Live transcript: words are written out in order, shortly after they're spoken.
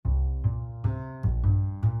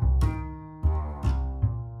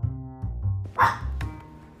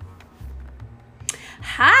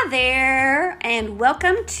Hi there, and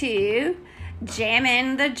welcome to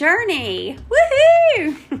Jammin' the Journey.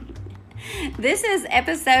 Woohoo! This is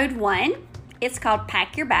episode 1. It's called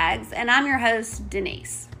Pack Your Bags, and I'm your host,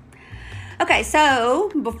 Denise. Okay,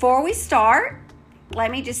 so before we start,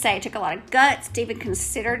 let me just say it took a lot of guts to even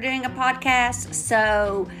consider doing a podcast.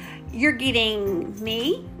 So you're getting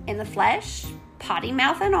me in the flesh, potty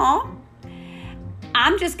mouth and all.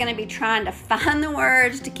 I'm just going to be trying to find the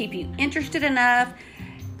words to keep you interested enough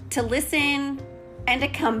to listen and to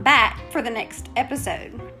come back for the next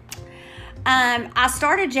episode. I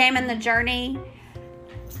started Jammin' the Journey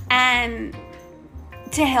and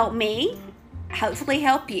to help me, hopefully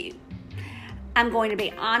help you. I'm going to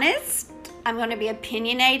be honest. I'm going to be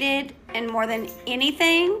opinionated, and more than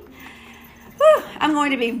anything, I'm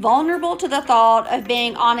going to be vulnerable to the thought of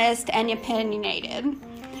being honest and opinionated.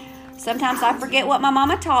 Sometimes I forget what my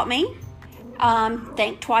mama taught me.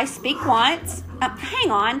 Think twice, speak once. Hang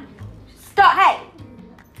on. Stop. Hey,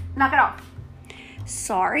 knock it off.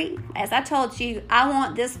 Sorry. As I told you, I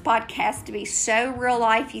want this podcast to be so real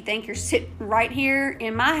life you think you're sitting right here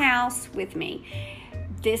in my house with me.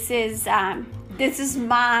 This is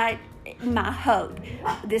my hope.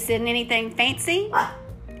 This isn't anything fancy.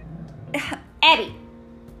 Abby.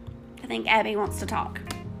 I think Abby wants to talk.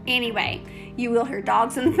 Anyway, you will hear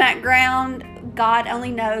dogs in the background. God only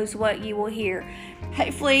knows what you will hear.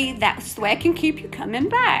 Hopefully that's the way I can keep you coming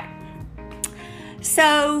back.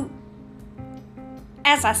 So,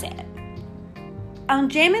 as I said, on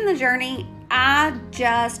Jammin' the Journey, I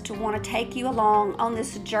just want to take you along on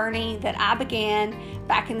this journey that I began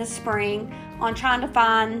back in the spring on trying to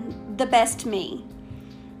find the best me.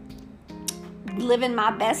 Living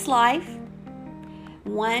my best life,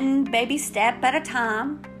 one baby step at a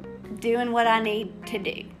time, doing what I need to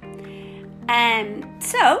do. And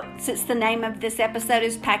so, since the name of this episode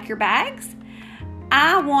is Pack Your Bags,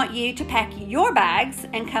 I want you to pack your bags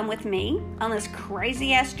and come with me on this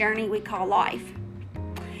crazy-ass journey we call life.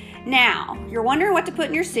 Now, you're wondering what to put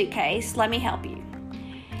in your suitcase. Let me help you.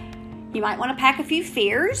 You might want to pack a few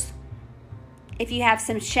fears. If you have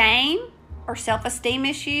some shame or self-esteem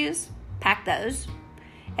issues, pack those.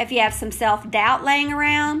 If you have some self-doubt laying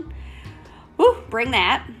around, bring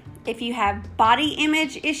that. If you have body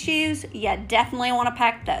image issues, you definitely want to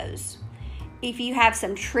pack those. If you have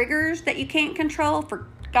some triggers that you can't control, for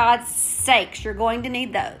God's sakes, you're going to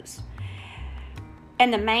need those.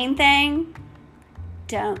 And the main thing,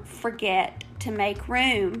 don't forget to make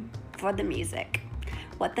room for the music.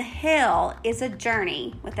 What the hell is a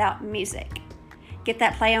journey without music? Get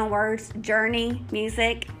that play on words? Journey,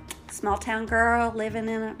 music, small town girl living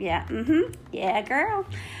in a, yeah, girl.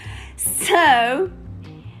 So,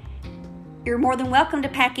 you're more than welcome to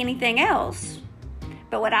pack anything else.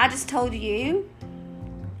 But what I just told you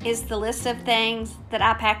is the list of things that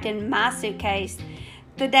I packed in my suitcase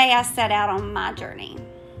the day I set out on my journey.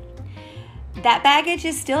 That baggage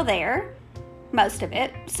is still there. Most of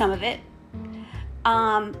it. Some of it.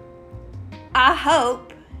 I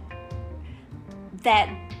hope that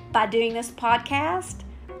by doing this podcast,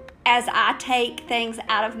 as I take things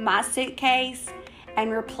out of my suitcase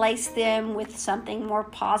and replace them with something more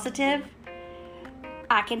positive,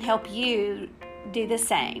 I can help you do the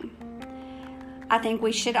same. I think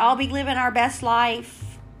we should all be living our best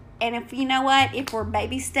life. And if you know what, if we're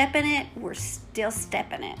baby stepping it, we're still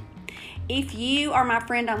stepping it. If you are my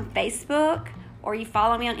friend on Facebook or you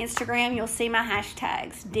follow me on Instagram, you'll see my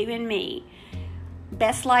hashtags, doing me,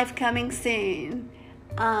 best life coming soon.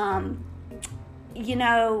 What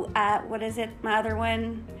is it? My other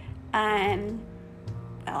one, I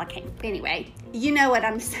can't. Anyway, you know what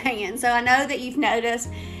I'm saying. So I know that you've noticed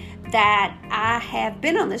that I have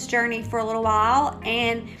been on this journey for a little while,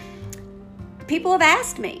 and people have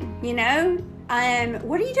asked me,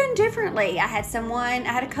 what are you doing differently? I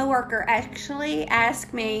had a coworker actually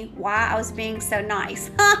ask me why I was being so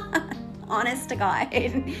nice. Honest to God.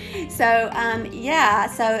 So, so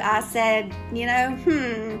I said,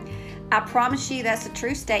 I promise you that's a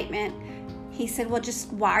true statement. He said, well,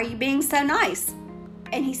 just why are you being so nice?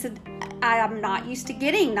 And he said, I'm not used to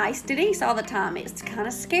getting nice Denise all the time. It's kind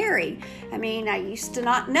of scary. I mean, I used to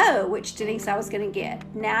not know which Denise I was going to get.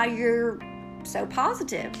 Now you're so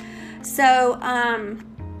positive. So I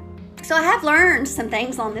have learned some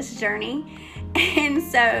things on this journey. And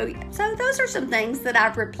so those are some things that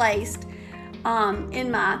I've replaced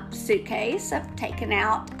in my suitcase. I've taken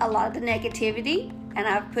out a lot of the negativity and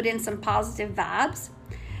I've put in some positive vibes.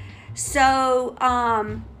 So,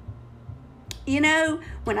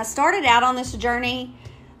 when I started out on this journey,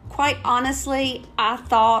 quite honestly, I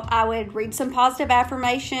thought I would read some positive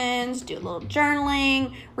affirmations, do a little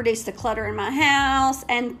journaling, reduce the clutter in my house,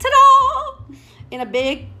 and ta-da! In a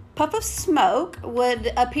big puff of smoke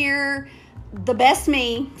would appear the best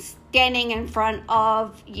me standing in front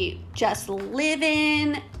of you, just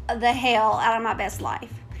living the hell out of my best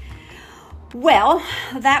life. Well,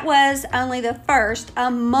 that was only the first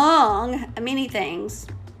among many things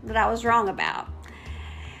that I was wrong about.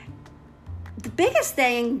 The biggest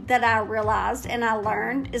thing that I realized and I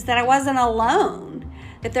learned is that I wasn't alone,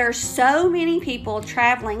 that there are so many people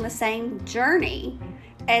traveling the same journey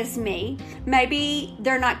as me. Maybe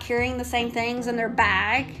they're not carrying the same things in their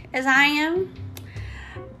bag as I am,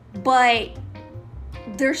 but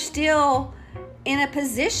they're still in a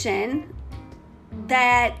position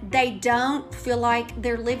that they don't feel like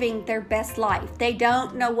they're living their best life. They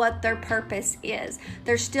don't know what their purpose is.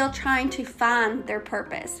 They're still trying to find their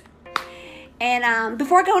purpose. And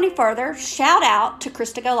before I go any further, shout out to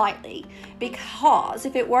Krista Golightly, because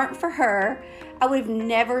if it weren't for her, I would have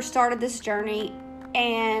never started this journey.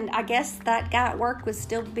 And I guess that guy at work would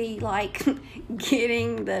still be like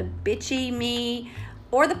getting the bitchy me,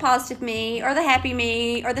 or the positive me, or the happy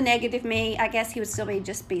me, or the negative me. I guess he would still be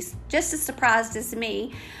just as surprised as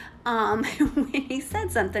me when he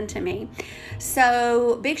said something to me.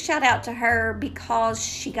 So big shout out to her, because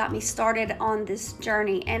she got me started on this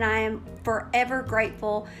journey, and I am forever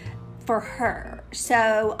grateful for her.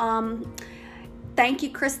 So thank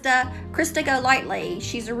you, Krista Golightly.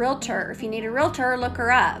 She's a realtor. If you need a realtor, look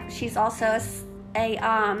her up. She's also a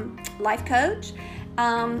life coach,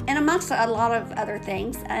 and amongst a lot of other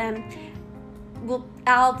things. I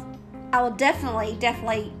will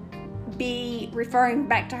definitely be referring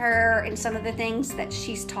back to her and some of the things that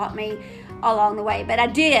she's taught me along the way. But I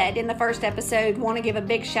did, in the first episode, want to give a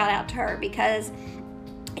big shout out to her, because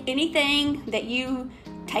anything that you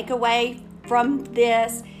take away from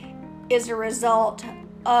this is a result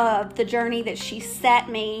of the journey that she set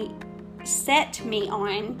me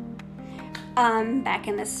on back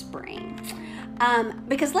in the spring.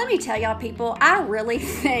 Because let me tell y'all, people, I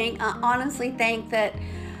honestly think that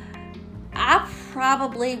I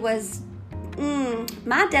probably was,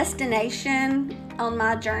 my destination on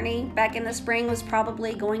my journey back in the spring was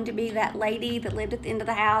probably going to be that lady that lived at the end of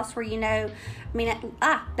the house, where,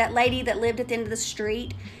 that lady that lived at the end of the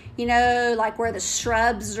street, like where the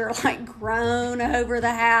shrubs are like grown over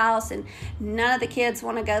the house, and none of the kids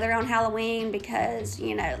want to go there on Halloween because,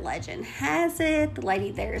 legend has it, the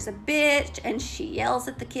lady there is a bitch, and she yells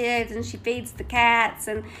at the kids and she feeds the cats.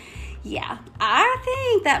 And yeah, I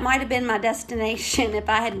think that might have been my destination if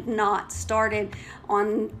I had not started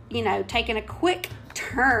on, taking a quick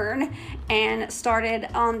turn and started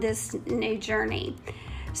on this new journey.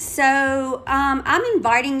 So I'm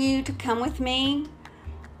inviting you to come with me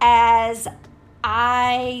as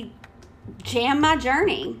I jam my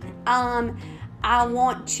journey. I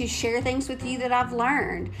want to share things with you that I've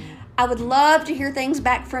learned. I would love to hear things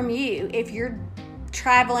back from you if you're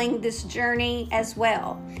traveling this journey as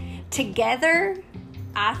well. Together,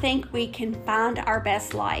 I think we can find our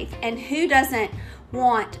best life. And who doesn't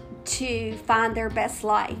want to find their best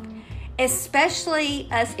life? Especially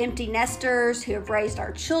us empty nesters who have raised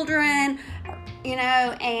our children,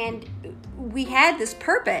 and we had this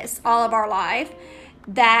purpose all of our life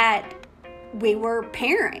that we were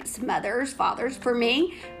parents, mothers, fathers. For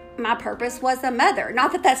me, my purpose was a mother.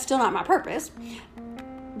 Not that that's still not my purpose,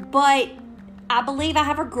 but I believe I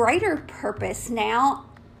have a greater purpose now,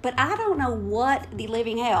 but I don't know what the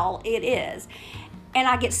living hell it is. And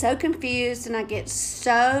I get so confused and I get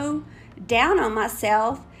so down on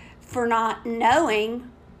myself for not knowing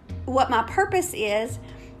what my purpose is.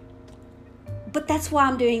 But that's why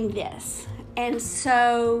I'm doing this. And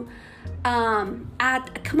so,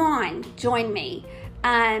 come on, join me.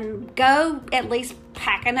 Go at least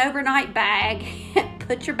pack an overnight bag,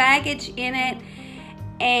 put your baggage in it,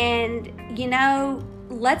 and,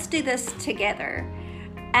 let's do this together.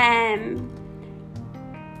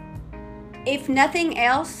 If nothing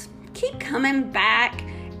else, keep coming back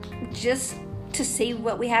just to see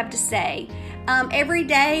what we have to say. Every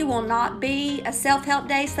day will not be a self-help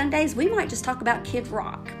day. Some days we might just talk about Kid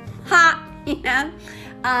Rock.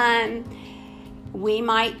 We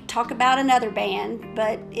might talk about another band,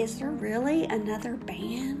 but is there really another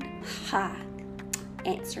band?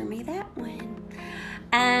 Answer me that one.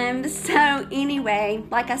 So anyway,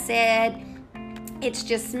 like I said, it's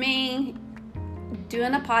just me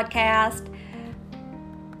doing a podcast.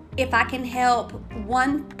 If I can help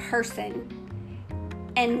one person,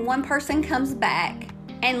 and one person comes back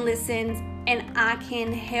and listens, and I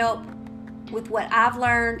can help with what I've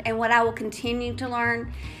learned and what I will continue to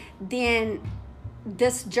learn, then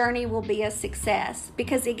this journey will be a success,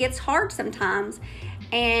 because it gets hard sometimes,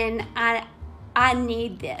 and I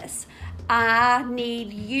need this. I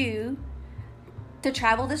need you to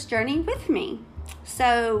travel this journey with me.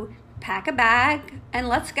 So pack a bag and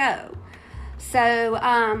let's go. So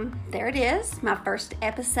there it is, my first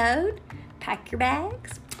episode. Pack your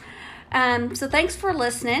bags. So thanks for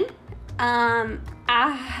listening.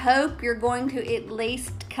 I hope you're going to at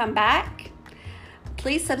least come back.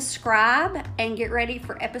 Please subscribe and get ready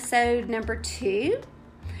for episode number 2.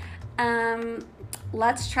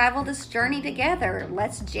 Let's travel this journey together.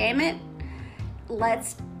 Let's jam it.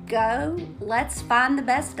 Let's go. Let's find the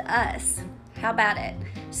best us. How about it?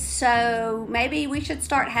 So maybe we should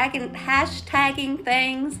start hashtagging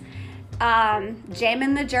things,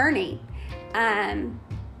 jamming the journey.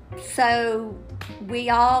 So we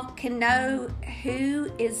all can know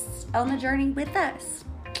who is on the journey with us.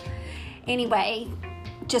 Anyway,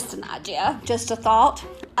 just an idea, just a thought.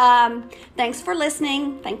 Thanks for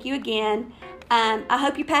listening. Thank you again. I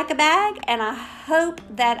hope you pack a bag, and I hope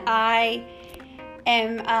that I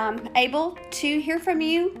am able to hear from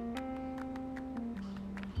you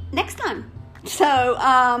next time. So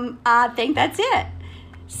I think that's it.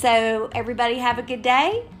 So everybody have a good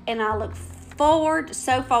day, and I look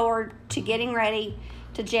so forward to getting ready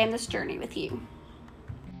to jam this journey with you.